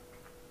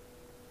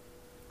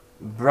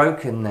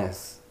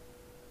Brokenness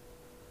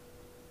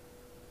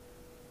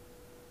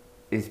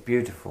is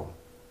beautiful.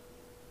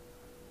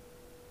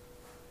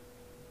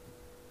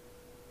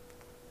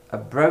 A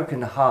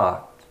broken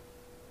heart,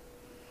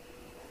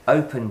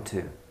 open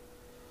to,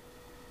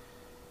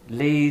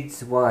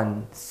 leads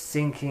one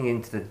sinking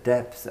into the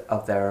depths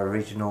of their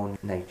original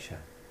nature.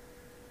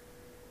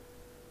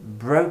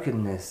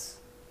 Brokenness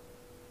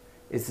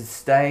is the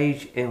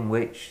stage in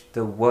which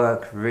the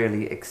work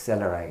really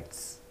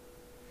accelerates,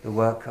 the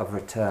work of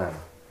return.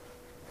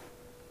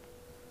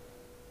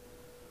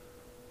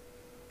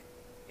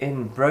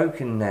 In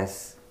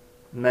brokenness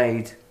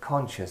made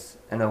conscious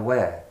and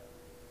aware,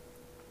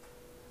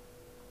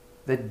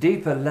 the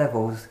deeper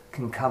levels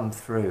can come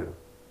through,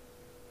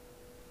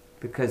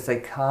 because they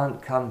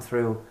can't come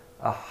through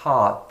a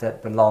heart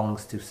that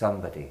belongs to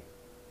somebody.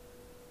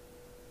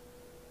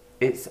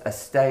 It's a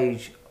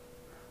stage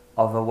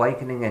of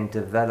awakening and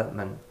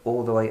development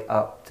all the way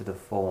up to the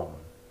form.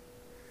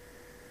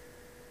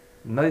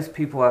 Most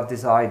people have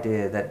this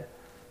idea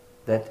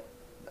that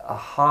a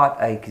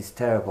heartache is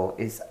terrible.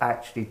 It's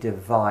actually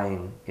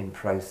divine in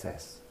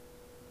process.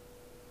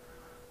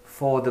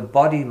 For the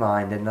body,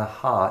 mind and the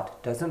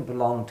heart doesn't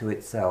belong to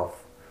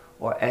itself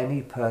or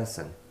any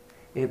person.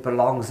 It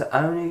belongs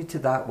only to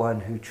that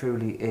one who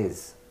truly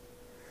is.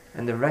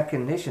 And the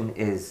recognition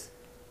is,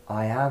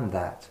 I am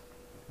that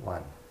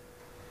one.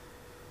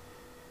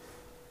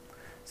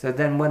 So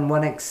then when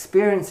one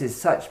experiences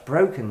such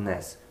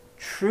brokenness,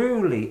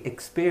 truly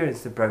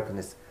experience the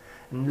brokenness,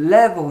 and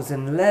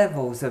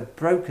levels of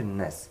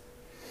brokenness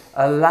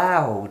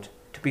allowed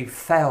to be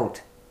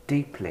felt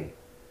deeply,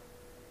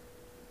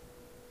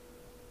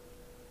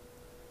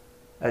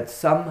 at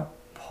some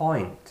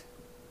point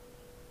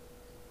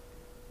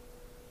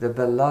the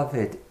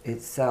beloved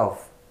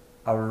itself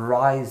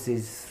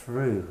arises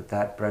through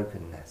that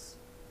brokenness,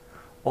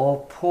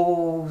 or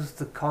pulls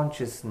the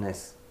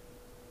consciousness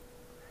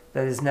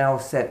that is now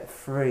set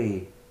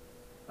free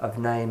of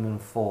name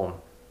and form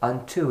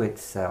unto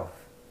itself.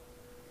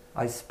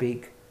 I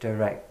speak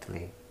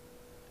directly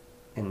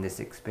in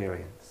this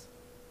experience.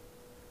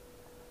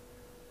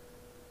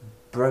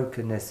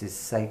 Brokenness is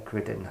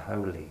sacred and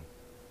holy,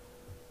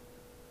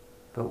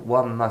 but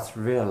one must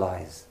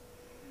realize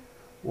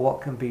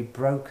what can be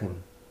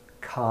broken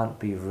can't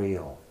be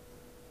real.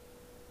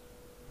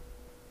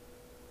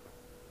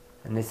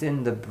 And it's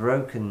in the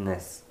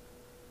brokenness,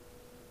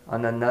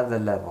 on another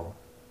level,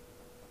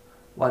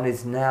 one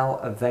is now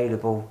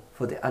available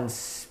for the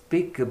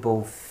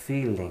unspeakable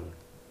feeling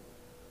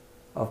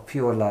of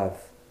pure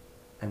love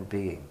and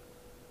being.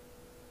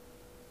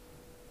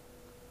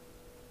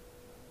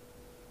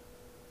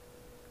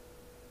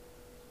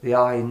 The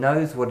I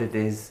knows what it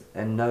is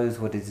and knows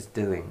what it is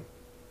doing.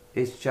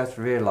 It's just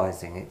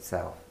realizing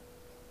itself.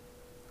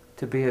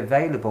 To be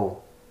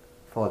available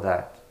for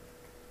that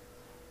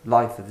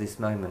life of this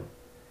moment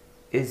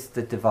is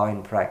the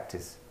divine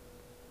practice.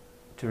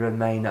 To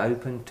remain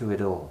open to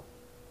it all.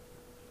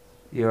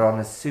 You're on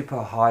a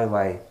super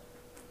highway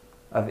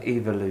of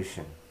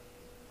evolution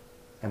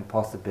and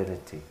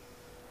possibility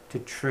to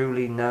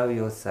truly know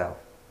yourself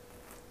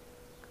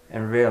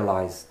and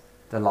realize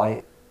the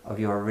light of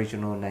your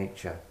original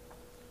nature.